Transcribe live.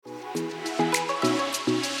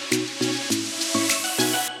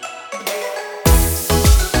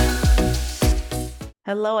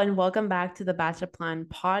Hello and welcome back to the Bachelor Plan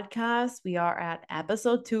podcast. We are at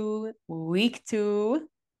episode 2, week 2.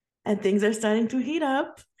 And things are starting to heat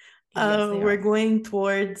up. Yes, they We're are. going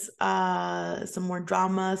towards some more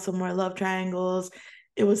drama, some more love triangles.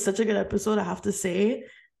 It was such a good episode, I have to say.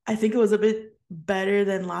 I think it was a bit better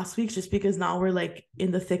than last week just because now we're like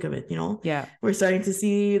in the thick of it. Yeah. We're starting to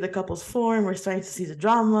see the couples form, we're starting to see the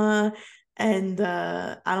drama, and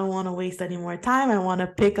I don't want to waste any more time. I want to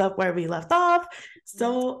pick up where we left off.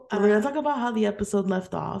 So we're going to talk about how the episode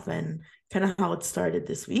left off and kind of how it started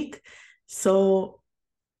this week. So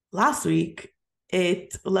last week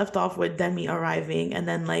it left off with Demi arriving and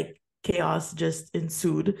then like chaos just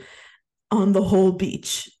ensued on the whole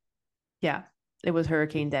beach. Yeah. It was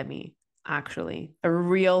Hurricane Demi, actually. A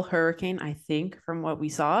real hurricane, I think, from what we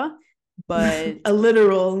saw. But A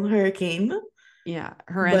literal hurricane, yeah,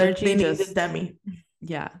 her but energy they needed just, Demi.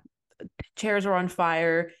 yeah. Chairs were on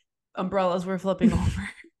fire, umbrellas were flipping over.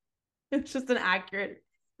 It's just an accurate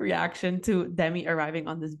reaction to Demi arriving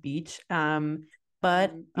on this beach.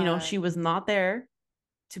 But she was not there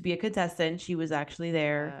to be a contestant. She was actually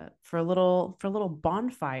there for a little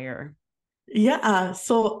bonfire. Yeah,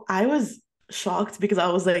 so I was shocked because I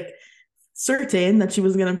was like certain that she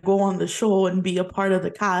was gonna go on the show and be a part of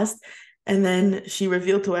the cast. And then she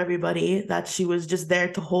revealed to everybody that she was just there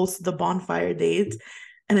to host the bonfire date.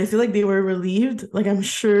 And I feel like they were relieved. Like I'm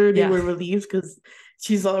sure they Yeah. were relieved because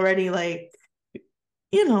she's already like,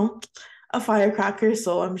 you know, a firecracker.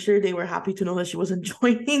 So I'm sure they were happy to know that she wasn't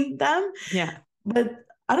joining them. Yeah. But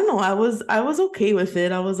I don't know. I was okay with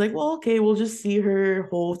it. I was like, well, okay, we'll just see her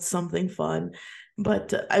host something fun.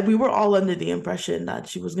 But we were all under the impression that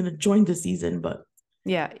she was gonna join the season, but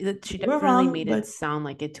Yeah. She we were definitely wrong. made it But sound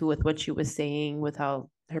like it too with what she was saying, with how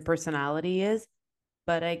her personality is.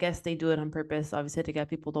 But I guess they do it on purpose, obviously, to get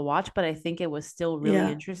people to watch. But I think it was still really yeah,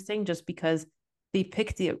 interesting just because they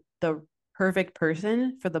picked the perfect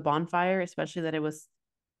person for the bonfire, especially that it was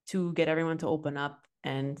to get everyone to open up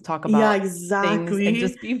and talk yeah, about things and exactly.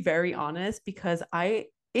 just be very honest, because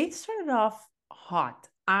it started off hot.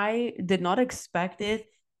 I did not expect it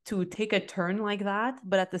to take a turn like that,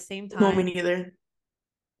 but at the same No, me time, neither.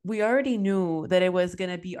 we already knew that it was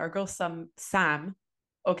gonna be our girl Sam,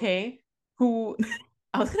 okay, who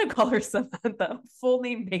I was gonna call her Samantha, full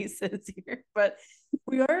name basis here, but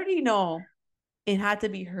we already know it had to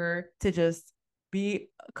be her to just be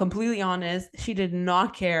completely honest. She did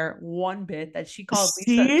not care one bit that she called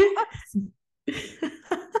Lisa See?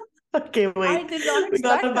 toxic. Okay, I wait. did not We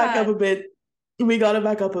gotta expect back up that. a bit. We gotta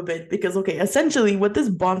back up a bit because okay, essentially what this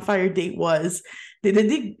bonfire date was, they did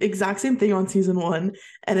the exact same thing on season one,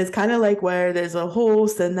 and it's kind of like where there's a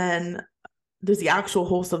host and then there's the actual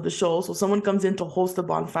host of the show. So someone comes in to host the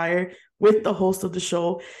bonfire with the host of the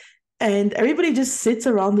show, and everybody just sits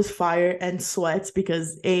around this fire and sweats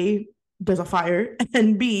because A, there's a fire,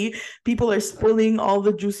 and B, people are spilling all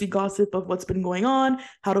the juicy gossip of what's been going on,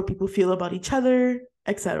 how do people feel about each other,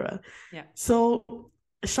 etc. Yeah. So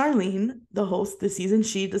Charlene, the host this season,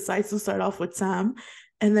 she decides to start off with Sam,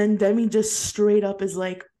 and then Demi just straight up is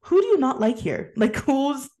like, "Who do you not like here? Like,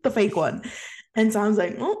 who's the fake one?" And Sam's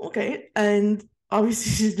like, "Oh, okay." And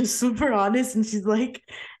obviously, she's just super honest, and she's like,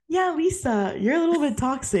 "Yeah, Lisa, you're a little bit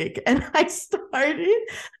toxic." And I started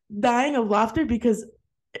dying of laughter because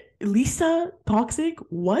Lisa, toxic?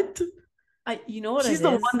 What? You know what She's it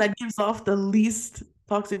the one is? that gives off the least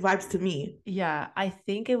toxic vibes to me. Yeah, I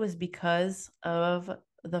think it was because of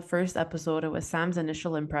the first episode. It was Sam's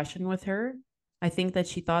initial impression with her. I think that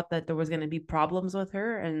she thought that there was going to be problems with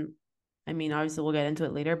her. And I mean, obviously, we'll get into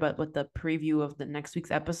it later, but with the preview of the next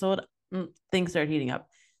week's episode, things started heating up.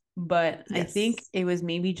 But I think Yes. it was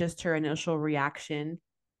maybe just her initial reaction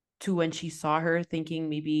to when she saw her, thinking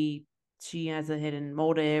maybe she has a hidden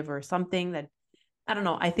motive or something that I don't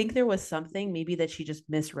know. I think there was something maybe that she just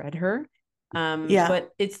misread her. Yeah,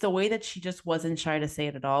 But it's the way that she just wasn't shy to say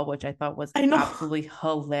it at all, which I thought was I know. absolutely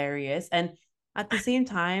hilarious. And at the same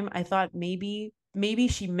time, I thought maybe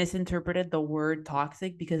she misinterpreted the word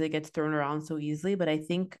toxic because it gets thrown around so easily. But I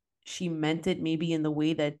think she meant it maybe in the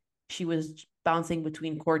way that she was bouncing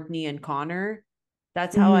between Courtney and Connor.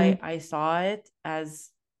 That's how I Mm-hmm. I saw it, as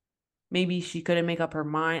maybe she couldn't make up her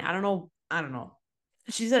mind. I don't know. I don't know.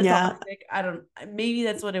 She said Yeah. toxic. I don't. Maybe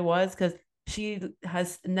that's what it was, because she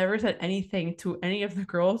has never said anything to any of the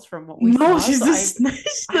girls from what we No, saw. she's So just I,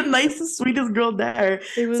 she's the I, nicest, sweetest girl there. it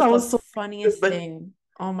So was I the was so funniest but thing.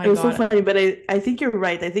 Oh my it was so god. funny. But I think you're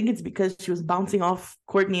right. I think it's because she was bouncing off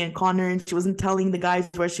Courtney and Connor and she wasn't telling the guys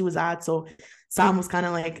where she was at. So Sam was kind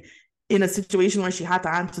of like in a situation where she had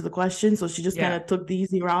to answer the question. So she just kind Yeah. of took the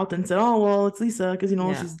easy route and said, "Oh well, it's Lisa," because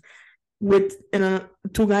Yeah. she's with in a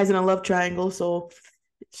two guys in a love triangle. So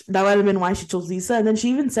that might have been why she chose Lisa. And then she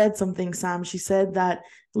even said something, Sam. She said that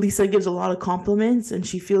Lisa gives a lot of compliments and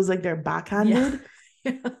she feels like they're Yeah. backhanded.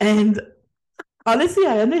 And honestly,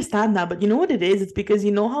 I understand that, but you know what it is? It's because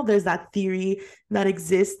you know how there's that theory that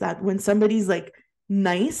exists that when somebody's like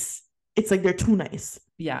nice, it's like they're too nice.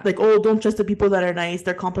 Yeah. Like, oh, don't trust the people that are nice.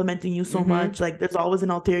 They're complimenting you so Mm-hmm. much. Like, there's always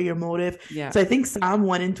an ulterior motive. Yeah. So I think Sam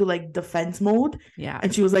went into like defense mode Yeah.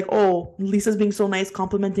 and she was like, oh, Lisa's being so nice,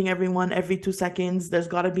 complimenting everyone every 2 seconds. There's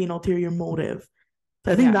got to be an ulterior motive.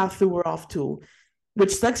 So I think Yeah. that threw her off too,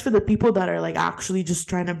 which sucks for the people that are like actually just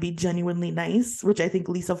trying to be genuinely nice, which I think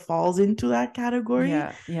Lisa falls into that category.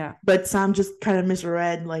 Yeah. Yeah. But Sam just kind of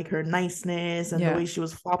misread like her niceness and the Yeah. way she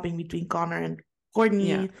was flopping between Connor and Yeah.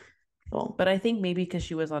 Courtney. So But I think maybe because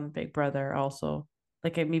she was on Big Brother also.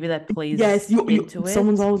 Like maybe that yes, plays you into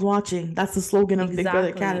someone's it. always watching. That's the slogan of Big Brother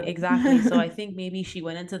Exactly, Canada. exactly. So I think maybe she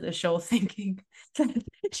went into the show thinking that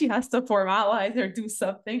she has to formalize or do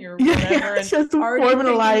something or Yeah, whatever, and she has to already form an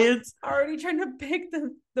picking, alliance. already trying to pick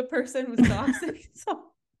the person who's toxic.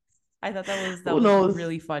 So I thought that Who was knows?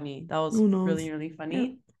 really funny. That was Who knows? really Yeah.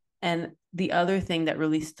 funny. And the other thing that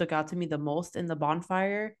really stuck out to me the most in the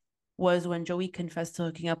bonfire was when Joey confessed to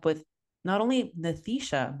hooking up with not only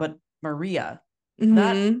Nathisha but Maria.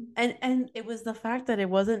 That Mm-hmm. and it was the fact that it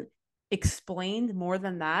wasn't explained more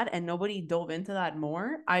than that, and nobody dove into that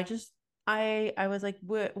more. I was like,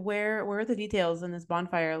 where are the details in this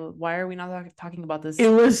bonfire? Why are we not talking about It this?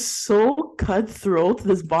 was so cutthroat,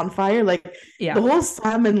 this bonfire. Like the Yeah, whole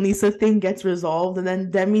Sam and Lisa thing gets resolved, and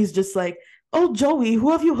then Demi's just like, "Oh, Joey,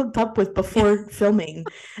 who have you hooked up with before filming?"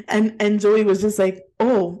 And Joey was just like,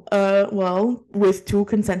 "Oh, well, with two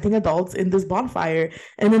consenting adults in this bonfire."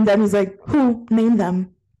 And then Demi's like, "Who? Name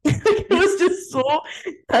them." It was just so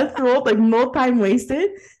cutthroat, like no time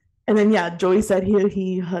wasted. And then yeah, Joey said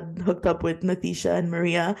he had hooked up with Nathisha and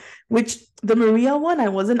Maria, which the Maria one I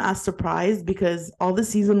wasn't as surprised because all the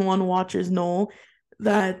season 1 watchers know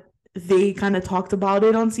that they kind of talked about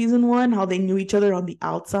it on season 1, how they knew each other on the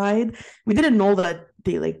outside. We didn't know that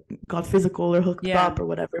they like got physical or hooked yeah, up or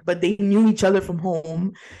whatever, but they knew each other from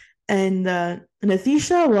home. And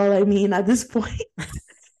Nathisha, well, I mean, at this point,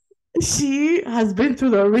 she has been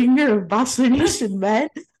through the ringer of Bachelor Nation, man.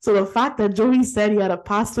 So the fact that Joey said he had a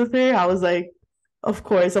past with her, I was like, of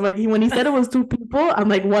course. I'm like, when he said it was two people, I'm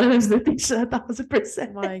like, one of them's Natisha,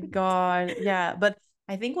 1,000%. my God, yeah. But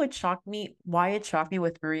I think why it shocked me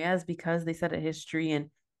with Maria is because they said a history, and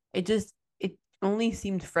it only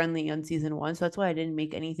seemed friendly on season one, so that's why I didn't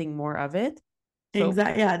make anything more of it. So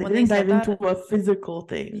Exactly. Yeah, they when they didn't dive said into that, a physical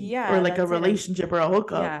thing or yeah, like a that's it. And relationship or a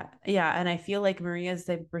hookup. yeah, yeah. And I feel like Maria is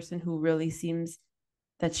the type of person who really seems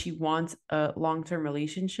that she wants a long-term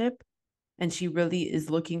relationship and she really is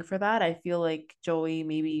looking for that. I feel like Joey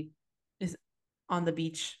maybe is on the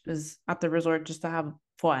beach, is at the resort just to have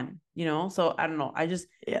fun, you know? So I don't know. I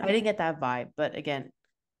Yeah. didn't get that vibe. But again,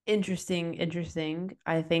 interesting, interesting.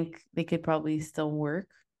 I think they could probably still work.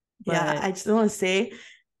 Yeah. But I just want to say,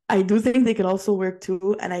 I do think they could also work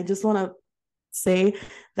too. And I just want to say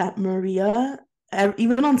that Maria,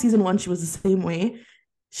 even on season 1, she was the same way.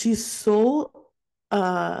 She's so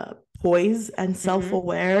poised and mhm,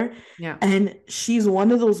 self-aware. yeah, And she's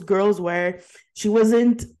one of those girls where she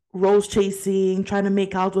wasn't rose chasing, trying to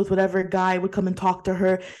make out with whatever guy would come and talk to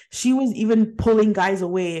her. She was even pulling guys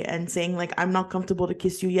away and saying, like, I'm not comfortable to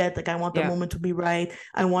kiss you yet. Like, I want the yeah, moment to be right.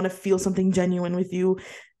 I want to feel something genuine with you.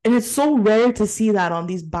 And it's so rare to see that on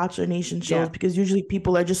these Bachelor Nation shows yeah, because usually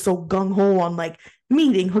people are just so gung ho on like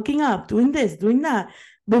meeting, hooking up, doing this, doing that.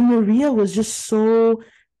 But Maria was just so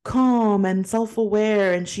calm and self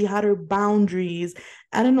aware and she had her boundaries.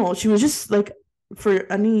 I don't know. She was just like,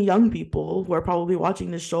 for any young people who are probably watching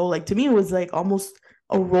this show, like to me, it was like almost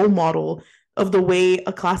a role model of the way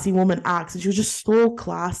a classy woman acts. And she was just so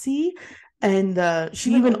classy. And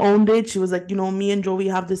she even owned it. She was like, me and Joey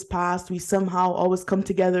have this past. We somehow always come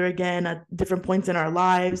together again at different points in our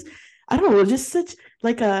lives. I don't know. It was just such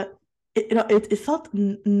like it felt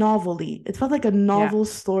novelty. It felt like a yeah, novel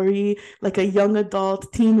story, like a young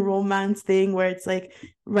adult teen romance thing where it's like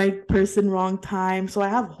right person, wrong time. So I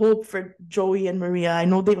have hope for Joey and Maria. I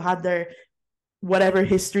know they've had their whatever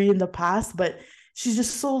history in the past, but she's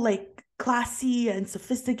just so like classy and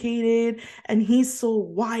sophisticated, and he's so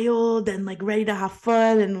wild and like ready to have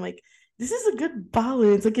fun, and like this is a good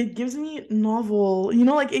balance. Like it gives me novel,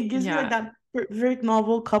 like it gives me like yeah, that perfect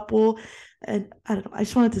novel couple. And I don't know. I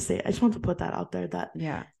just wanted to put that out there that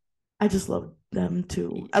yeah, I just love them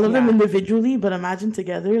too. I love them yeah. individually, but imagine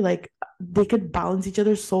together, like they could balance each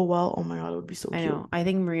other so well. Oh my god, it would be so I cute. know. I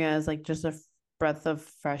think Maria is like just a breath of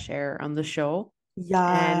fresh air on the show. And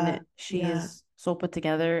Yeah, she yeah. is so put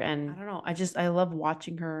together. And I don't know, I love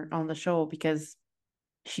watching her on the show because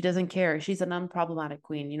she doesn't care. She's an unproblematic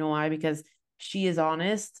queen. You know why? Because she is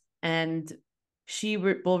honest and she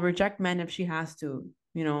will reject men if she has to.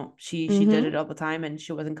 You know, she did it Mm-hmm. all the time and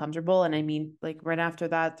she wasn't comfortable. And I mean, like right after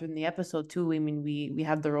that, in the episode too, I mean, we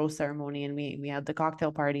had the rose ceremony and we had the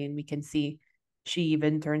cocktail party, and we can see she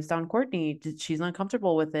even turns down Courtney. She's not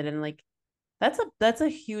comfortable with it, and like that's a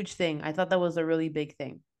huge thing. I thought that was a really big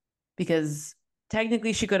thing because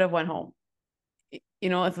technically she could have went home. You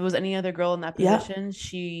know, if it was any other girl in that Yeah, position,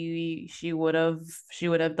 she would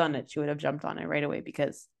have done it. She would have jumped on it right away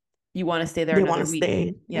because you want to stay there they want another to week.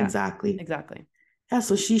 stay. Yeah, Exactly. exactly. Yeah,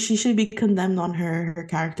 so she should be condemned on her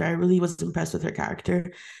character. I really was impressed with her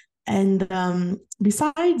character. And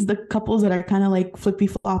besides the couples that are kind of like flippy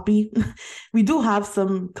floppy, we do have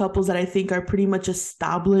some couples that I think are pretty much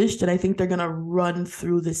established, and I think they're gonna run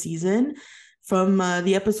through the season. From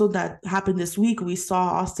the episode that happened this week, we saw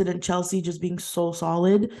Austin and Chelsea just being so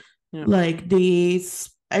solid. Yeah. Like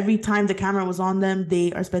every time the camera was on them,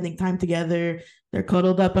 they are spending time together. They're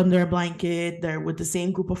cuddled up under a blanket. They're with the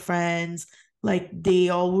same group of friends. Like they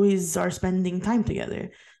always are spending time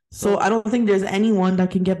together. So I So don't think there's anyone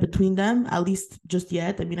that can get between them, at least just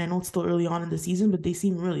yet. I mean, I know it's still early on in the season, but they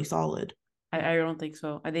seem really solid. I don't think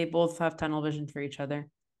so. They both have tunnel vision for each other,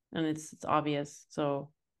 and it's obvious.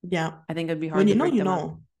 So Yeah. I think it'd be When hard to you know, break you them up.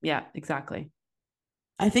 know. Yeah, exactly.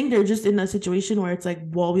 I think they're just in a situation where it's like,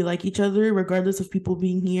 well, we like each other regardless of people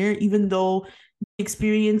being here, even though the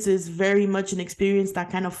experience is very much an experience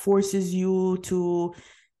that kind of forces you to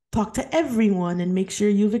talk to everyone and make sure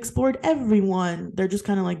you've explored everyone. They're just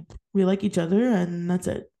kind of like, we like each other and that's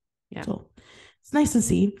it. Yeah. So it's nice to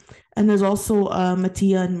see. And there's also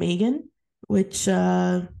Mattia and Megan, which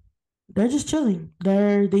they're just chilling.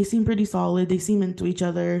 They seem pretty solid. They seem into each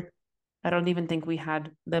other. I don't even think we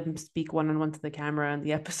had them speak one on one to the camera in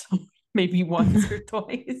the episode, maybe once or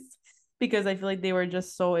twice, because I feel like they were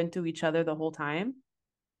just so into each other the whole time.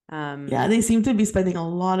 Yeah, Um, they seem to be spending a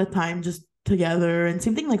lot of time just together. And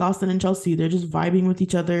same thing like Austin and Chelsea. They're just vibing with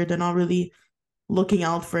each other. They're not really looking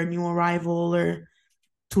out for a new arrival or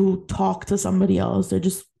to talk to somebody else. They're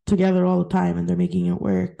just together all the time and they're making it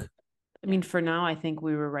work. I mean, for now, I think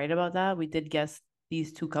we were right about that. We did guess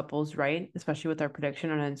these two couples right, especially with our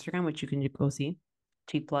prediction on Instagram, which you can go see.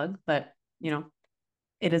 Cheap plug, but you know,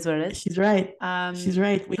 it is what it is. She's right. She's Um,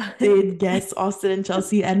 right. We did guess Austin and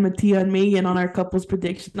Chelsea and Mattia and Megan on our couples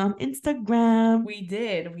prediction on Instagram. we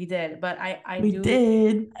did, but We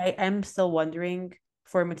did. I am still wondering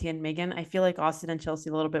for Mattia and Megan. I feel like Austin and Chelsea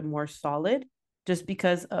a little bit more solid, just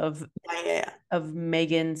because Yeah. of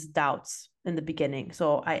Megan's doubts in the beginning.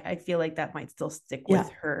 So I feel like that might still stick Yeah.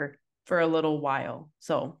 with her for a little while.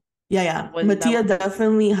 So Yeah. that Mattia was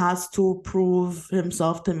definitely has to prove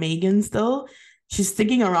himself to Megan still. She's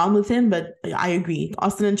sticking around with him, but I agree.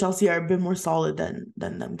 Austin and Chelsea are a bit more solid than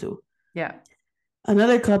them two. yeah.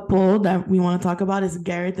 Another couple that we want to talk about is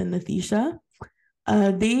Garrett and Letitia.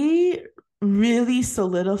 They really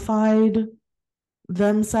solidified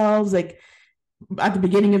themselves. Like at the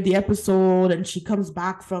beginning of the episode, and she comes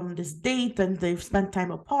back from this date and they've spent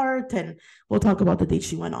time apart, and we'll talk about the date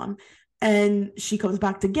she went on. And she comes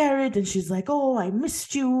back to Garrett and she's like, oh, I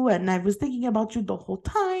missed you and I was thinking about you the whole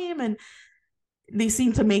time. And they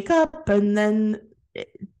seem to make up, and then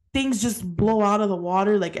things just blow out of the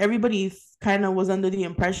water. Like everybody kind of was under the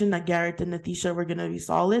impression that Garrett and Natisha were going to be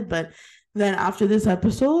solid, but then after this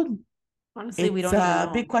episode, Honestly, we it's don't even a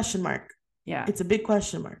know. big question mark. Yeah. It's a big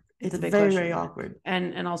question mark. It's It's a big very, question very mark. awkward.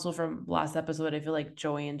 And also from last episode, I feel like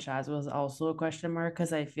Joey and Chaz was also a question mark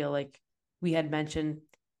because I feel like we had mentioned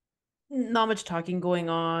not much talking going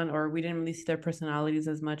on, or we didn't really see their personalities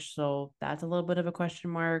as much. So that's a little bit of a question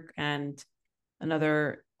mark. And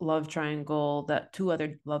another love triangle, that two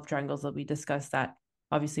other love triangles that we discussed that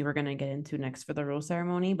obviously we're going to get into next for the rose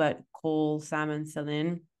ceremony. But Cole, Sam, and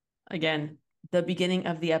Celine, again, the beginning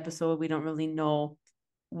of the episode, we don't really know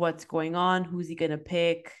what's going on, who's he going to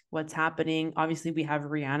pick, what's happening. Obviously, we have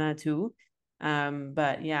Rihanna too.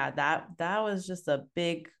 But yeah, that was just a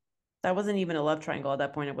big, that wasn't even a love triangle at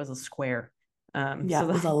that point. It was a square. Yeah, So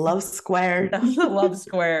it was a that, love square. that was a love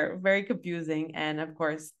square, very confusing. And of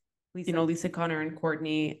course, Lisa Connor and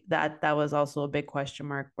Courtney, that was also a big question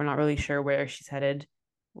mark. We're not really sure where she's headed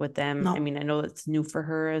with them. I No. mean, I know it's new for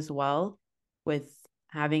her as well, with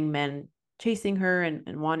having men chasing her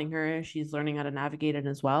and wanting her. She's learning how to navigate it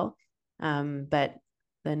as well. But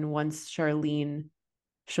then once Charlene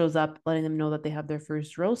shows up, letting them know that they have their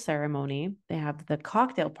first rose ceremony, they have the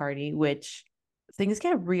cocktail party, which things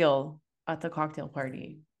get real at the cocktail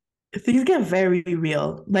party. things get very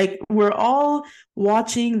real. Like we're all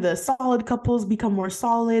watching the solid couples become more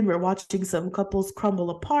solid. We're watching some couples crumble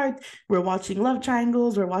apart. We're watching love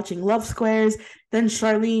triangles. We're watching love squares. Then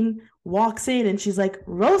Charlene walks in and she's like,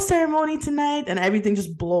 rose ceremony tonight. And everything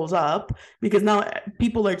just blows up because now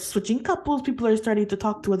people are switching couples. People are starting to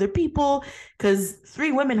talk to other people because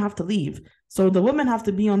three women have to leave. So the women have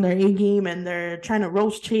to be on their A game and they're trying to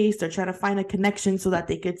roast chase. They're trying to find a connection so that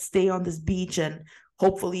they could stay on this beach and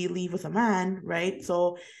hopefully leave with a man, right?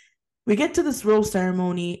 So we get to this rose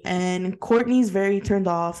ceremony, and Courtney's very turned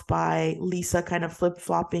off by Lisa kind of flip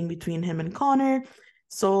flopping between him and Connor.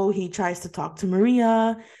 So he tries to talk to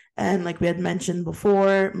Maria. And like we had mentioned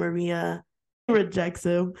before, Maria rejects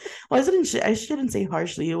him. Well, I shouldn't say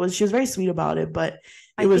harshly. She was very sweet about it, but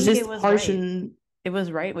I it was think just it was harsh right. and It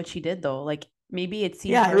was right what she did though. Like maybe it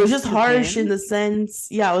seemed yeah, it was harsh just to harsh in him. the sense,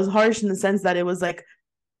 yeah, it was harsh in the sense that it was like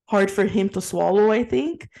hard for him to swallow, I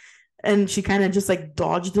think. And she kind of just like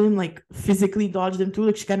dodged him, like physically dodged him too.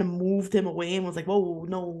 Like she kind of moved him away and was like, whoa,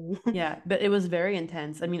 no. Yeah, but it was very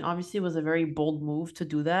intense. I mean, obviously it was a very bold move to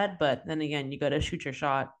do that, but then again, you got to shoot your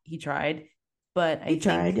shot. He tried. But He I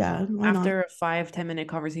tried, think yeah. Why not? after a 5-10 minute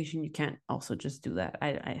conversation, you can't also just do that.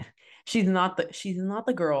 She's not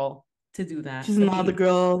the girl to do that. She's not the Okay.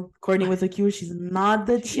 girl. Courtney with a Q, she's not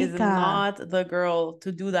the She is chica. not the girl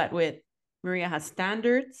to do that with. Maria has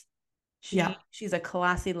standards. Yeah. She's a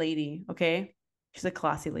classy lady, okay? She's a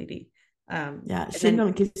classy lady. Yeah. And She ain't then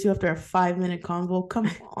gonna kiss you after a 5 minute convo. Come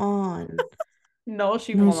on. no,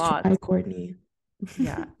 she will Nice not. try, Courtney.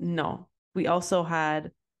 Yeah, no. We also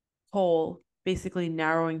had Cole basically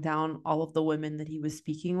narrowing down all of the women that he was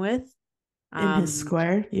speaking with. In his Um,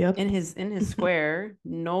 square. Yep. in his square,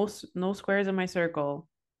 no squares in my circle.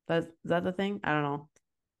 Is that the thing? I don't know.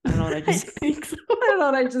 I don't know what I I just think so. I don't know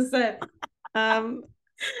what I just said. Um,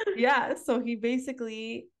 yeah, so he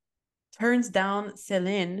basically turns down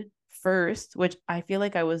Celine first, which I feel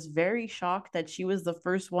like I was very shocked that she was the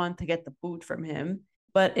first one to get the boot from him.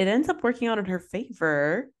 But it ends up working out in her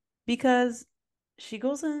favor because she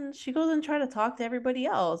goes and try to talk to everybody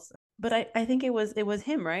else. But I think it was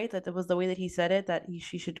him, right? That it was the way that he said it that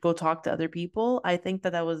she should go talk to other people. I think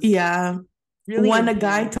that was Yeah. really When in a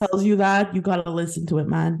guy him. tells you that, you gotta listen to it,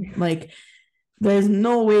 man. Like there's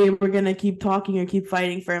no way we're gonna keep talking or keep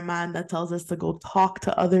fighting for a man that tells us to go talk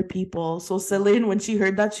to other people. So No. Celine, when she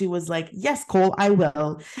heard that, she was like, "Yes, Cole, I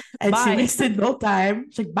will," and she Bye. wasted no time.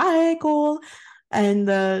 She's like, "Bye, Cole," and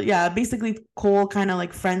yeah, basically Cole kind of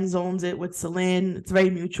like friend zones it with Celine. It's very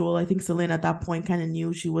mutual. I think Celine at that point kind of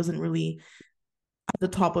knew she wasn't really at the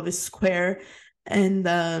top of his square, and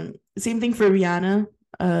same thing for Rihanna,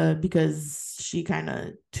 because she kind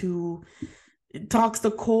of too talks to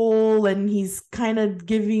Cole and he's kind of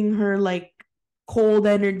giving her like cold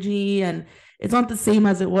energy, and it's not the same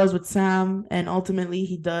as it was with Sam, and ultimately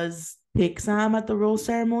he does pick Sam at the rose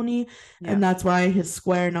ceremony, Yeah. and that's why his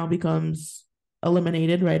square now becomes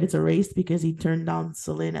eliminated, right? It's erased because he turned down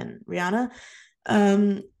Celine and Rihanna.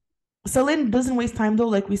 um Celine doesn't waste time though.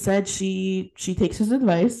 Like we said, she takes his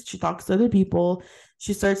advice. She talks to other people.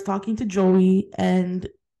 She starts talking to Joey, and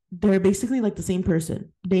they're basically like the same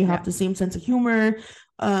person. They have Yeah. the same sense of humor.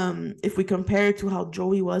 If we compare it to how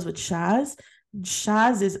Joey was with Shaz,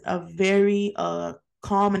 Shaz is a very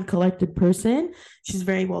calm and collected person. She's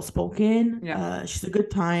very well spoken. Yeah. She's a good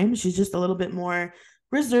time. She's just a little bit more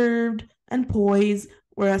reserved and poised.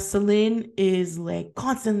 Whereas Celine is like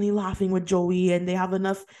constantly laughing with Joey, and they have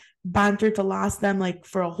enough banter to last them like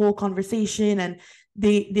for a whole conversation, and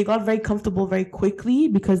they got very comfortable very quickly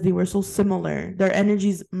because they were so similar, their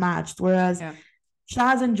energies matched. Whereas Yeah.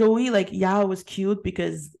 Shaz and Joey, like, yeah, it was cute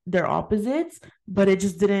because they're opposites, but it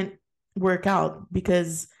just didn't work out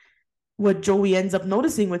because what Joey ends up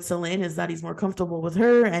noticing with Celine is that he's more comfortable with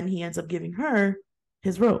her, and he ends up giving her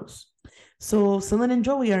his rose. So Celine and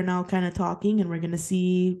Joey are now kind of talking, and we're gonna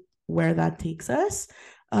see where that takes us.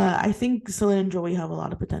 I think Celine and Joey have a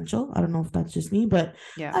lot of potential. I don't know if that's just me, but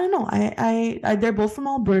Yeah. I don't know. They're both from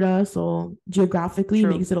Alberta, so geographically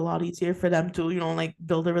True. makes it a lot easier for them to, like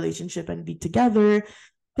build a relationship and be together.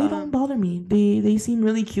 They don't Um, bother me. They seem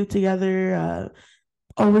really cute together.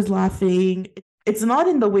 Always laughing. It's not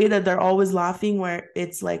in the way that they're always laughing where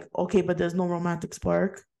it's like, okay, but there's no romantic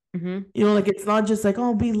spark. mhm. Like it's not just like,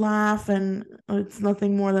 oh, we laugh and it's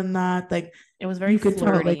nothing more than that. Like It was very you could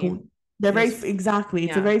tell, like flirty. they're It very, was, exactly,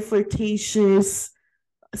 it's a yeah. very flirtatious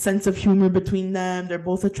sense of humor between them. They're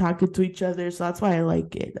both attracted to each other. So that's why I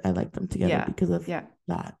like it. I like them together Yeah. because of Yeah.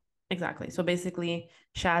 that. Exactly. So basically,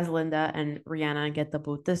 Shaz, Linda, and Rihanna get the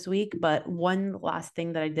boot this week. But one last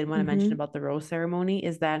thing that I did want to mention Mm-hmm. about the rose ceremony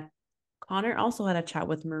is that Connor also had a chat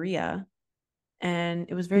with Maria, And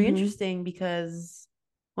it was very Mm-hmm. interesting because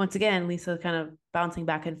once again, Lisa kind of bouncing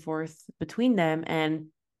back and forth between them. And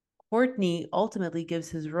Courtney ultimately gives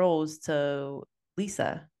his rose to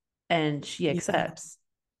Lisa and she Yeah. accepts,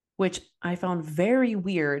 which I found very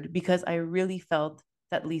weird because I really felt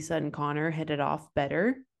that Lisa and Connor hit it off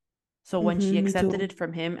better. So when she Mm-hmm. Me accepted too. it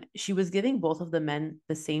from him, she was giving both of the men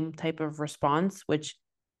the same type of response, which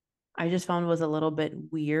I just found was a little bit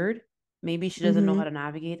weird. Maybe she doesn't know how Mm-hmm. to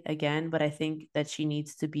navigate again, but I think that she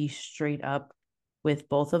needs to be straight up with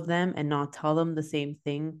both of them and not tell them the same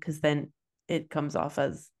thing because then it comes off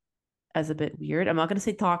as a bit weird. I'm not going to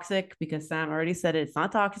say toxic because Sam already said it. It's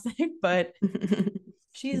not toxic, but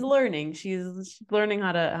she's learning. She's learning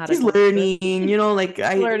how to She's cope with learning, it. like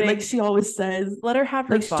Learning. she always says, Let her have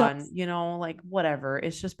her like she fun, always, like whatever.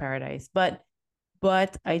 It's just paradise. But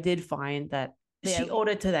I did find that she owed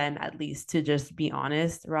it to them at least to just be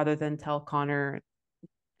honest rather than tell Connor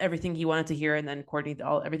everything he wanted to hear and then Courtney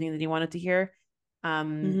all everything that he wanted to hear.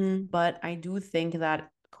 mm-hmm. But I do think that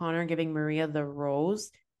Connor giving Maria the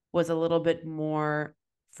rose was a little bit more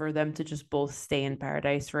for them to just both stay in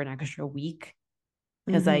paradise for an extra week.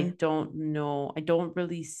 Because I Mm-hmm. don't know, I don't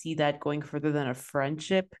really see that going further than a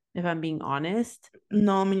friendship, if I'm being honest.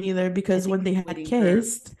 No, me neither, I because think when they they're had waiting for,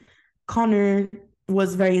 kissed, Connor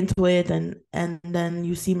was very into it, and then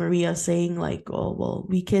you see Maria saying like, "Oh, well,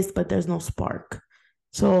 we kissed, but there's no spark."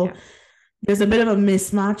 So yeah, there's a bit of a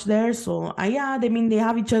mismatch there. So yeah, I mean they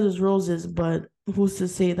have each other's roses, but who's to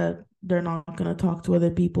say that they're not gonna talk to other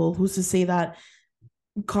people? Who's to say that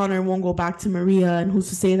Connor won't go back to Maria, and who's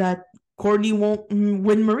to say that Courtney won't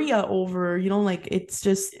win Maria over? Like it's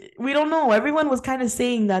just we don't know. Everyone was kind of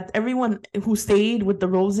saying that everyone who stayed with the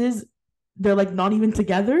roses, they're like not even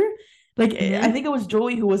together. Like I mm-hmm. think it was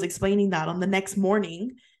Joey who was explaining that on the next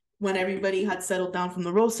morning when everybody had settled down from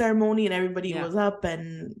the rose ceremony and everybody Yeah, was up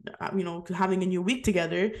and having a new week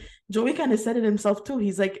together. Joey kind of said it himself too.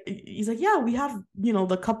 He's like, yeah, we have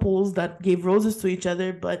the couples that gave roses to each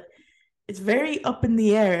other, but it's very up in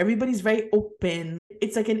the air. Everybody's very open.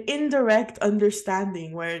 It's like an indirect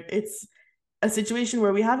understanding where it's a situation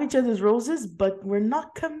where we have each other's roses, but we're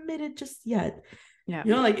not committed just yet. yeah.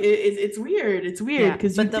 Like it's weird. It's weird Yeah,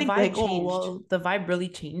 because you but the think vibe like, oh changed. well, The vibe really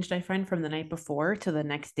changed, I find, from the night before to the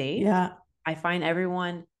next day. yeah, I find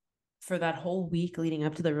everyone for that whole week leading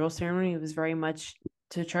up to the rose ceremony, it was very much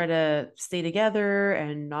to try to stay together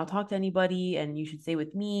and not talk to anybody, and you should stay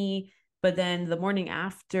with me. But then the morning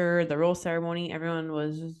after the rose ceremony, everyone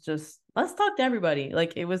was just let's talk to everybody.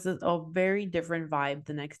 Like it was a very different vibe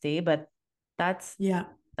the next day, but that's yeah.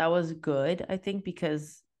 that was good, I think,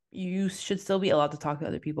 because you should still be allowed to talk to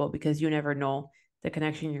other people because you never know the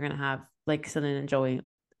connection you're gonna have, like Celine and Joey.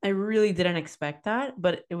 I really didn't expect that,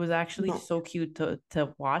 but it was actually No. so cute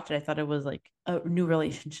to watch. I thought it was like a new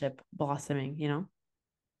relationship blossoming.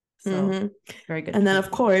 So Mm-hmm. very good And for then them.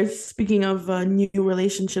 of course, speaking of new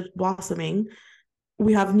relationships blossoming,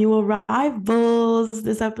 we have new arrivals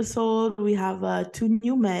this episode. We have two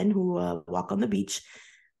new men who walk on the beach.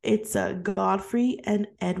 It's Godfrey and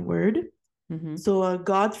Edward. Mm-hmm. So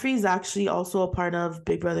Godfrey is actually also a part of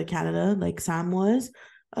Big Brother Canada, like Sam was.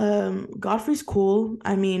 Godfrey's cool.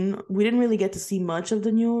 I mean, we didn't really get to see much of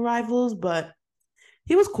the new arrivals, but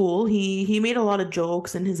he was cool. He made a lot of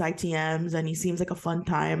jokes in his ITMs, and he seems like a fun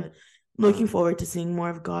time. Looking forward to seeing more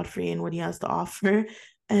of Godfrey and what he has to offer.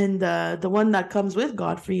 And the one that comes with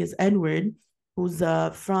Godfrey is Edward, who's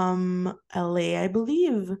from LA, I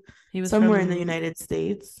believe, He was somewhere in the from United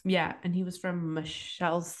States. yeah, and he was from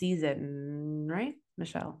Michelle's season, right?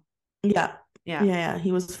 Michelle. Yeah. Yeah. Yeah.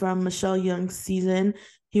 He was from Michelle Young's season.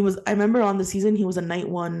 I remember on the season, he was a night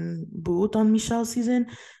one boot on Michelle's season.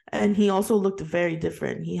 And he also looked very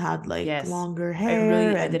different. He had like Yes. longer I hair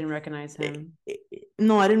really I and didn't recognize him.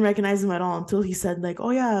 no, I didn't recognize him at all until he said like, "Oh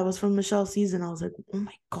yeah, I was from Michelle's season." I was like, "Oh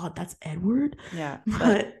my God, that's Edward." Yeah, but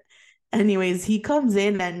But anyways, he comes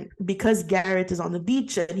in and because Garrett is on the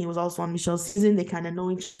beach and he was also on Michelle's season, they kind of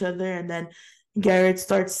know each other. And then Garrett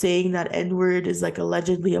starts saying that Edward is like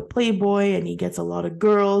allegedly a playboy and he gets a lot of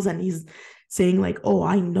girls. And he's saying like, "Oh,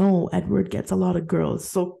 I know Edward gets a lot of girls."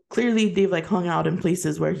 So clearly they've like hung out in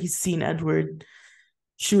places where he's seen Edward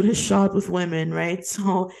shoot his shot with women, right?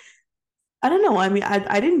 So I don't know. I mean,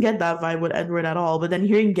 I didn't get that vibe with Edward at all. But then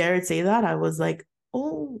hearing Garrett say that, I was like,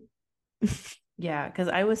 oh, yeah, because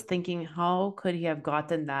I was thinking, how could he have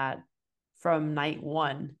gotten that from night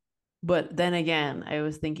one? But then again, I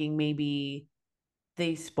was thinking maybe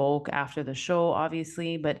they spoke after the show,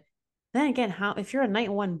 obviously. But then again, how if you're a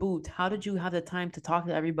night one boot, how did you have the time to talk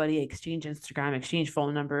to everybody, exchange Instagram, exchange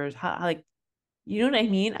phone numbers? How like you know what I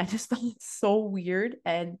mean? I just thought it's so weird.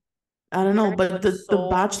 And I don't know, Garrett but was the so.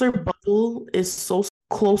 Bachelor bubble is so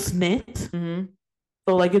close knit. Mhm,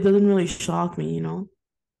 So like it doesn't really shock me, you know?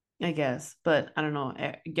 I guess, but I don't know.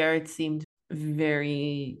 Garrett seemed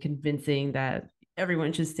very convincing that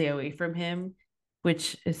everyone should stay away from him,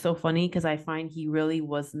 which is so funny because I find he really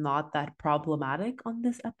was not that problematic on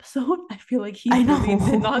this episode. I feel like he I really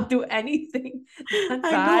did know. not do anything that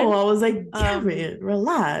I know. bad. I was like, Um, Garrett, he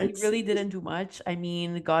relax. really didn't do much. I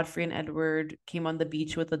mean, Godfrey and Edward came on the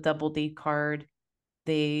beach with a double date card.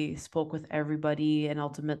 They spoke with everybody, and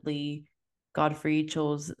ultimately, Godfrey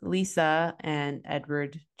chose Lisa and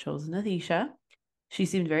Edward chose Natisha. She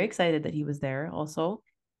seemed very excited that he was there, also.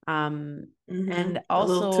 And A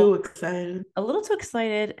little too also excited. a little too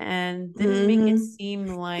excited and didn't make it hmm seem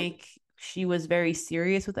like she was very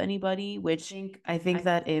serious with anybody, which I think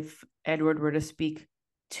that if Edward were to speak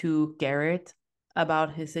to Garrett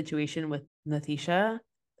about his situation with Natisha,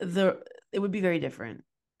 it would be very different.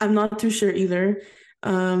 I'm not too sure either.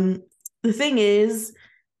 Um, the thing is,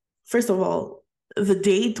 first of all, the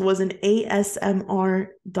date was an ASMR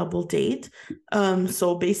double date.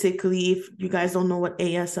 So basically, if you guys don't know what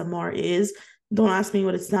ASMR is, don't ask me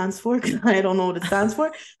what it stands for because I don't know what it stands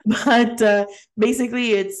for. But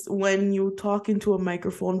basically, it's when you talk into a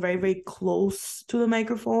microphone very, very close to the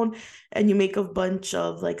microphone and you make a bunch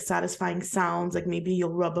of like satisfying sounds, like maybe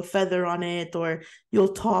you'll rub a feather on it or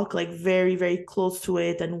you'll talk like very, very close to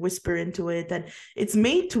it and whisper into it. And it's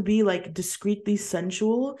made to be like discreetly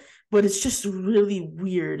sensual, but it's just really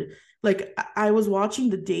weird. Like I was watching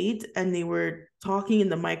the date and they were talking in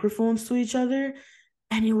the microphones to each other,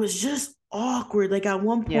 and it was just awkward. Like at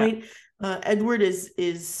one Yeah. point, Edward is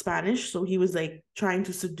Spanish, so he was like trying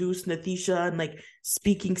to seduce Natisha and like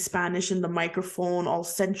speaking Spanish in the microphone, all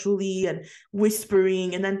sensually and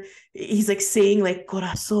whispering, and then he's like saying like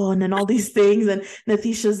corazon and all these things, and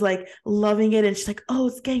Natisha's like loving it, and she's like, "Oh,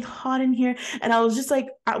 it's getting hot in here," and I was just like,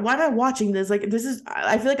 "Why am I watching this? Like, this is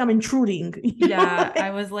I feel like I'm intruding." You know, Yeah,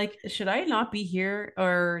 I was like, should I not be here?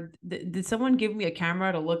 Or did someone give me a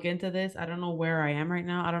camera to look into this? I don't know where I am right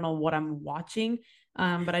now. I don't know what I'm watching.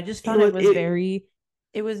 But I just it found was it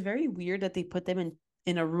it was very weird that they put them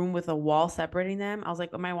in a room with a wall separating them. I was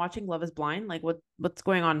like, am I watching Love is Blind? Like what's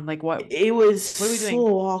going on? Like it was what are we doing?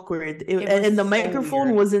 so awkward. It And the was so microphone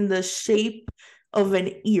weird. was in the shape of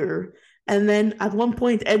an ear. And then at one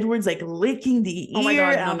point, Edward's like licking the Oh my ear.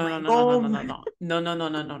 God, And no, I'm no, no, like, no, no, no, oh no, no, my. no. No, no, no,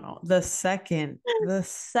 no, no, no. The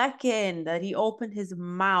second that he opened his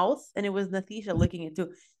mouth and it was Natisha licking it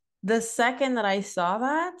too. The second that I saw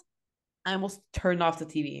that, I almost turned off the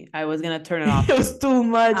TV. I was gonna turn it off. It was too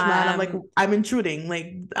much, man. I'm like, Um, I'm intruding.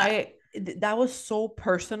 Like, that was so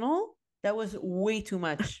personal. That was way too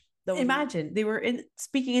much. Imagine they were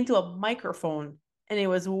speaking into a microphone, and it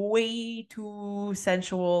was way too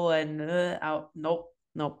sensual and out. Nope,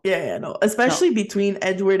 nope, yeah, no, no. especially between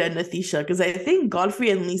Edward and Natisha, because I think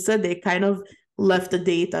Godfrey and Lisa, they kind of left the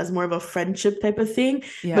date as more of a friendship type of thing.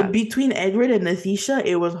 But Yeah. between Edward and Natisha,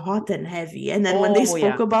 it was hot and heavy. And then when they Oh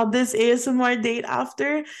spoke yeah. about this ASMR date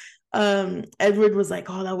after, Edward was like,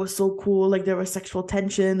 "Oh, that was so cool. Like there was sexual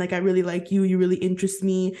tension. Like I really like you. You really interest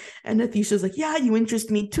me." And Natisha's like, "Yeah, you interest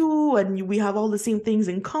me too. And we have all the same things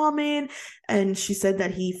in common." And she said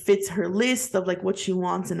that he fits her list of like what she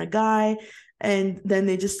wants in a guy, and then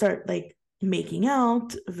they just start like making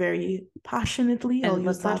out very passionately. I'll And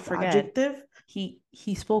use let's not that forget, adjective.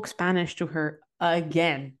 he spoke Spanish to her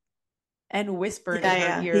again and whispered in Yeah, her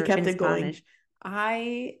yeah, he ear kept in it going. Spanish.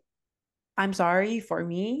 I I'm sorry, for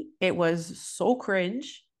me, it was so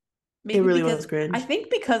cringe. It Maybe really because was cringe.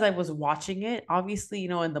 I was watching it, obviously,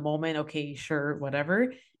 in the moment, okay, sure,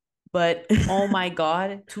 whatever. But oh my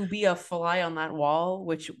God, to be a fly on that wall,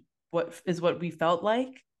 which what we felt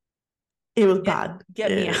like, It was get bad.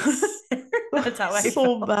 get me out of It's there. That's how I so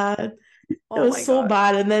felt. bad. It Oh was my so God.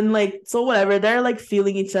 bad. And then like so whatever, they're like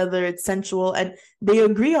feeling each other. It's sensual and they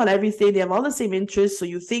agree on everything. They have all the same interests. So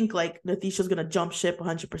you think like Natisha's gonna jump ship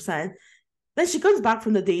 100%. Then she comes back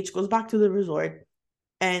from the date. She goes back to the resort.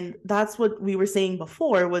 And that's what we were saying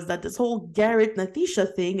before was that this whole Garrett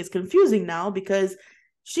Natisha thing is confusing now because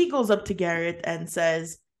she goes up to Garrett and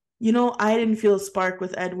says, I didn't feel a spark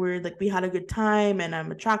with Edward. Like we had a good time and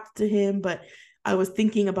I'm attracted to him, but I was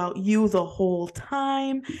thinking about you the whole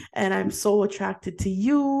time and I'm so attracted to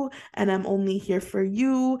you and I'm only here for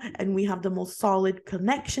you and we have the most solid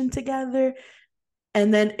connection together.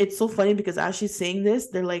 And then it's so funny because as she's saying this,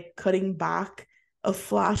 they're like cutting back of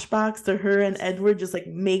flashbacks to her and Edward just like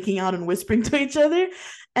making out and whispering to each other.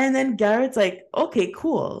 And then Garrett's like, okay,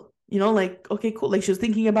 cool. Like, okay, cool. Like she was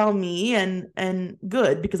thinking about me and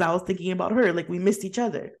good because I was thinking about her. Like we missed each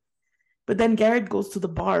other. But then Garrett goes to the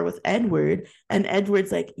bar with Edward, and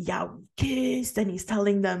Edward's like, yeah, we kissed, and he's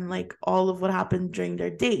telling them like all of what happened during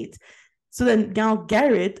their date. So then now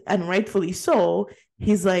Garrett, and rightfully so,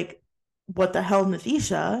 he's like, what the hell,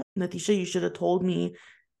 Natisha? Natisha, you should have told me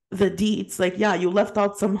the deets. Like, yeah, you left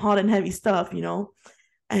out some hot and heavy stuff, you know?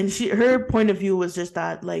 And her point of view was just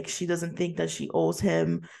that like she doesn't think that she owes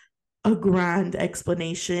him a grand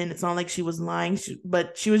explanation. It's not like she was lying,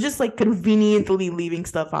 but she was just like conveniently leaving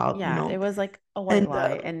stuff out, you Yeah, it know? was like a white And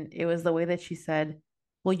lie. And it was the way that she said,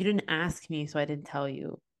 well, you didn't ask me, so I didn't tell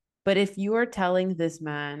you. But if you are telling this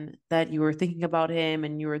man that you were thinking about him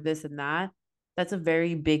and you were this and that, that's a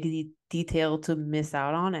very big detail to miss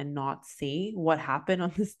out on and not say what happened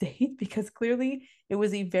on this date because clearly it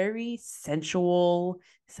was a very sensual,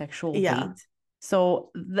 sexual yeah, date.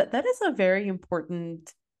 So that is a very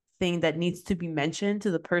important thing that needs to be mentioned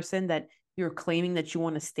to the person that you're claiming that you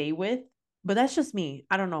want to stay with. But that's just me.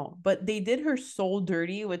 I don't know. But they did her so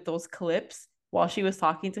dirty with those clips while she was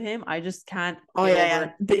talking to him. I just can't oh get yeah,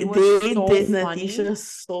 over yeah. it. It was They so did funny. Natisha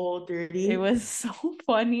so It dirty. was so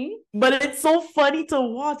funny. But it's so funny to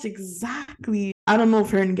watch. Exactly. I don't know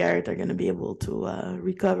if her and Garrett are gonna be able to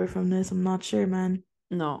recover from this. I'm not sure, man.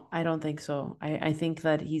 No, I don't think so. I think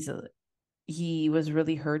that he was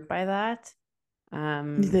really hurt by that. You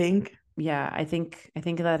Um think? yeah, I think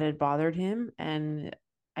that it bothered him and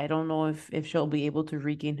I don't know if she'll be able to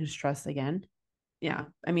regain his trust again. Yeah,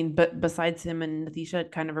 I mean, but besides him and Natisha,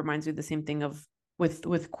 it kind of reminds me of the same thing of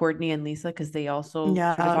with Courtney and Lisa because they also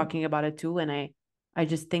started Yeah. talking about it too, and I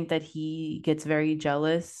just think that he gets very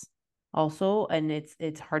jealous also, and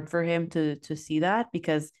it's hard for him to see that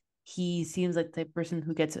because he seems like the person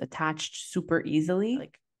who gets attached super easily.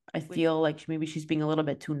 Like I feel like maybe she's being a little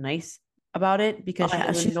bit too nice about it Oh because she yeah.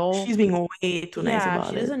 doesn't She's know. being way too nice Yeah, she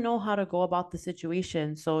about it. doesn't know how to go about the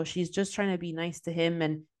situation. So she's just trying to be nice to him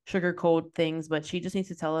and sugarcoat things, but she just needs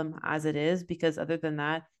to tell him as it is because other than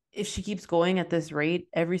that, if she keeps going at this rate,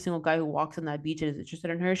 every single guy who walks on that beach and is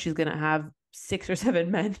interested in her, she's gonna have 6 or 7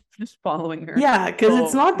 men just following her. Yeah, because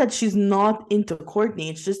it's So not that she's not into Courtney,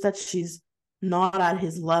 it's just that she's not at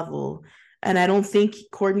his level. And I don't think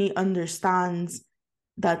Courtney understands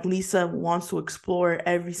that Lisa wants to explore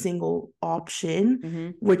every single option,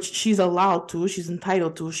 mhm. which she's allowed to, she's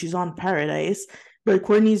entitled to, she's on Paradise. But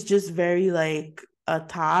Courtney's just very like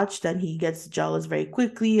attached and he gets jealous very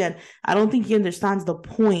quickly. And I don't think he understands the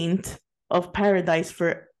point of Paradise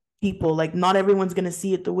for people. Like, not everyone's gonna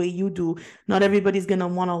see it the way you do. Not everybody's gonna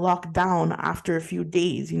want to lock down after a few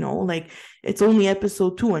days, you know? Like, it's only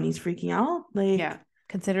episode 2 and he's freaking out. Yeah, Like, you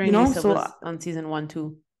considering know, Lisa so was on season 1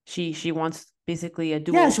 too, she wants basically a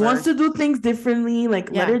do yeah, she wants over. to do things differently.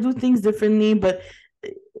 Like, let Yeah, her do things differently, but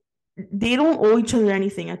they don't owe each other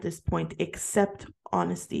anything at this point except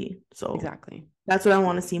honesty. So exactly. that's what I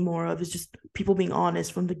want to see more of, is just people being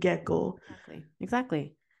honest from the get-go.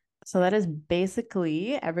 Exactly. So that is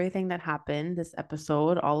basically everything that happened this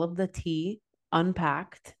episode, all of the tea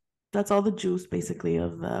unpacked. That's all the juice basically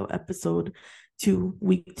of episode 2,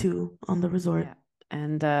 week 2 on the resort. Yeah.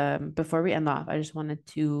 And before we end off, I just wanted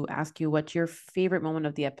to ask you what your favorite moment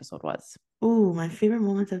of the episode was. Oh, my favorite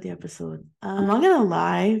moment of the episode. I'm not gonna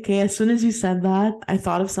lie. Okay, as soon as you said that, I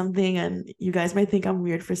thought of something, and you guys might think I'm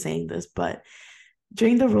weird for saying this, but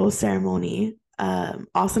during the rose ceremony,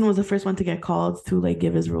 Austin was the first one to get called to like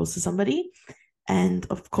give his rose to somebody. And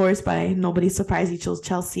of course, by nobody's surprise, he chose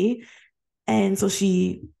Chelsea. And so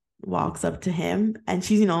she walks up to him and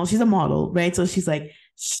she's, you know, she's a model, right? So she's like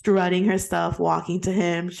strutting her stuff, walking to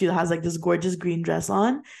him. She has like this gorgeous green dress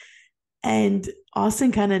on. And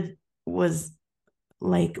Austin kind of was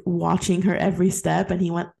like watching her every step and he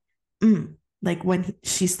went, mm. Like when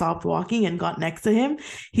she stopped walking and got next to him,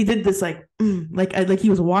 he did this like, like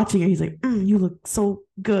he was watching her. He's like, you look so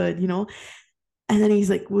good, you know? And then he's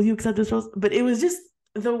like, will you accept this rose? But it was just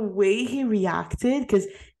the way he reacted because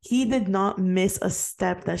he did not miss a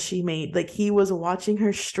step that she made. Like, he was watching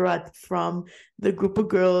her strut from the group of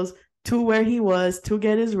girls to where he was to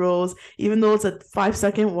get his rose, even though it's a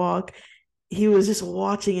 5-second walk. He was just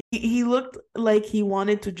watching it. He looked like he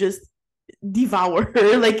wanted to just devour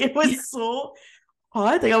her. Like, it was so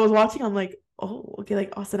hot. Like, I was watching, I'm like, oh, okay,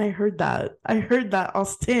 like Austin, I heard that.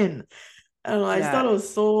 Austin. I don't know. Yeah. I thought it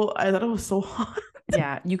was so hot.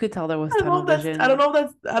 Yeah, you could tell there was tunnel vision. I don't know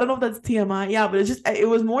if that's TMI. Yeah, but it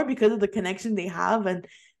was more because of the connection they have, and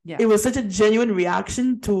Yeah. it was such a genuine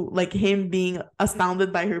reaction to like him being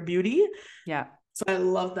astounded by her beauty. Yeah. So I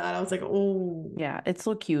love that. I was like, oh Yeah, it's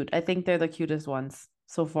so cute. I think they're the cutest ones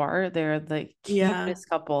so far. They're the yeah, cutest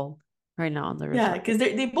couple right now on the yeah, resort. because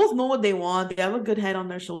they both know what they want. They have a good head on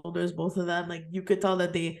their shoulders, both of them. Like, you could tell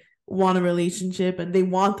that they want a relationship and they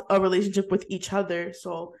want a relationship with each other.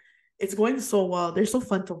 So it's going so well. They're so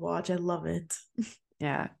fun to watch. I love it.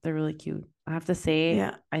 Yeah, they're really cute. I have to say,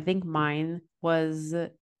 Yeah. I think mine was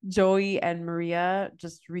Joey and Maria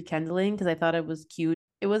just rekindling because I thought it was cute.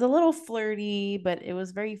 It was a little flirty, but it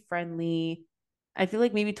was very friendly. I feel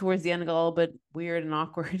like maybe towards the end it got a little bit weird and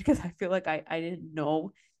awkward because I feel like I didn't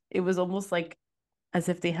know. It was almost like as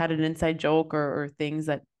if they had an inside joke or things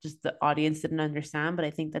that just the audience didn't understand. But I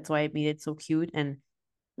think that's why it made it so cute. And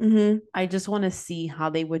Mm-hmm. I just want to see how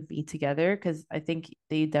they would be together because I think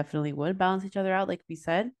they definitely would balance each other out, like we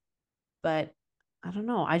said. But I don't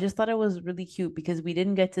know. I just thought it was really cute because we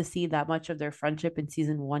didn't get to see that much of their friendship in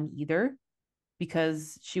season one either,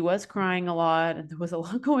 because she was crying a lot and there was a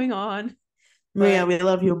lot going on. Maria, But we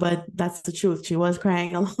love you, but that's the truth. She was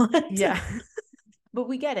crying a lot. yeah, but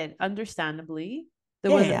we get it. Understandably,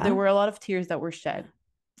 there Yeah, were a lot of tears that were shed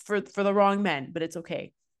for the wrong men, but it's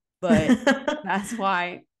okay. But yeah. that's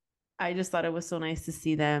why I just thought it was so nice to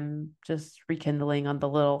see them just rekindling on the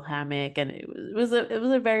little hammock, and it was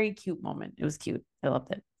a very cute moment. It was cute. I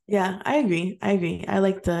loved it. Yeah, I agree. I agree. I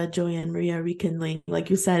like the Joey and Maria rekindling. Like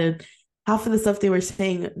you said, half of the stuff they were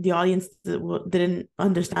saying, the audience didn't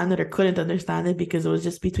understand it or couldn't understand it because it was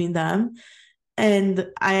just between them. And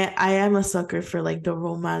I am a sucker for like the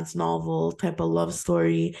romance novel type of love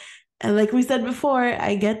story. And like we said before,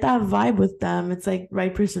 I get that vibe with them. It's like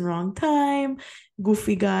right person, wrong time.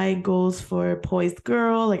 Goofy guy goes for poised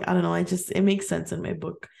girl. Like I don't know. It makes sense in my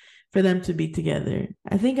book for them to be together.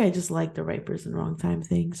 I think I just like the right person, wrong time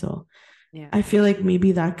thing. So Yeah. I feel like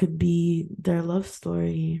maybe that could be their love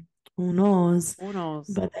story. Who knows? Who knows?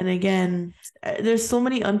 But then again, there's so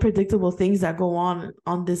many unpredictable things that go on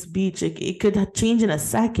this beach. It could change in a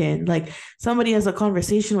second. Like somebody has a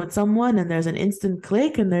conversation with someone and there's an instant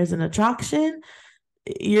click and there's an attraction.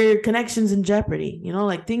 Your connection's in jeopardy.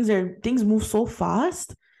 Like things move so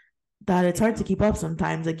fast that it's They hard to do. keep up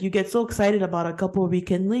sometimes. Like you get so excited about a couple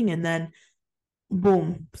rekindling and then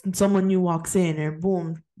boom, someone new walks in, or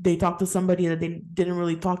boom, they talk to somebody that they didn't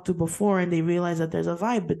really talk to before and they realize that there's a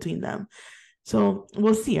vibe between them. So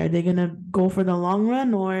we'll see. Are they gonna go for the long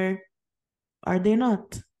run or are they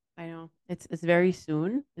not? I know. It's very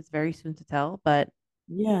soon. It's very soon to tell, but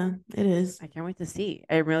Yeah, it is. I can't wait to see.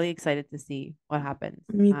 I'm really excited to see what happens.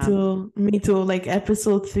 Me too. Me too. Like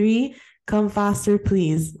episode 3, come faster,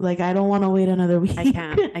 please. Like I don't want to wait another I week.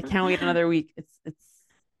 can't. I can't wait another week. It's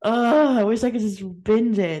Oh, I wish I could just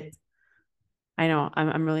binge it. I know.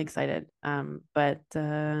 I'm really excited. But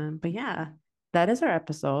yeah, that is our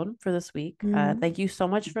episode for this week. Mhm. Thank you so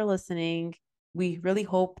much for listening. We really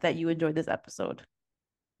hope that you enjoyed this episode.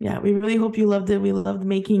 Yeah, we really hope you loved it. We loved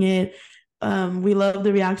making it. We love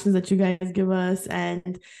the reactions that you guys give us,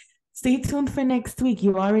 and stay tuned for next week.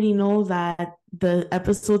 You already know that the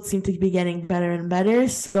episodes seem to be getting better and better.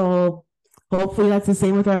 So hopefully that's the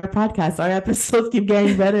same with our podcast. Our episodes keep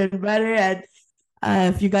getting better and better. And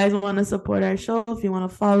if you guys want to support our show, if you want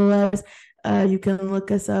to follow us, you can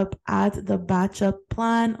look us up at the Batch Up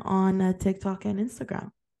Plan on TikTok and Instagram.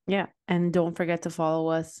 Yeah. And don't forget to follow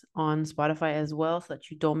us on Spotify as well so that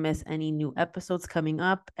you don't miss any new episodes coming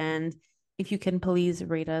up. And if you can please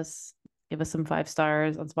rate us, give us some 5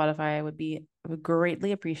 stars on Spotify, would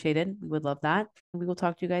greatly appreciated. We would love that. We will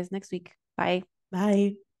talk to you guys next week. Bye.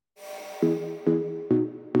 Bye.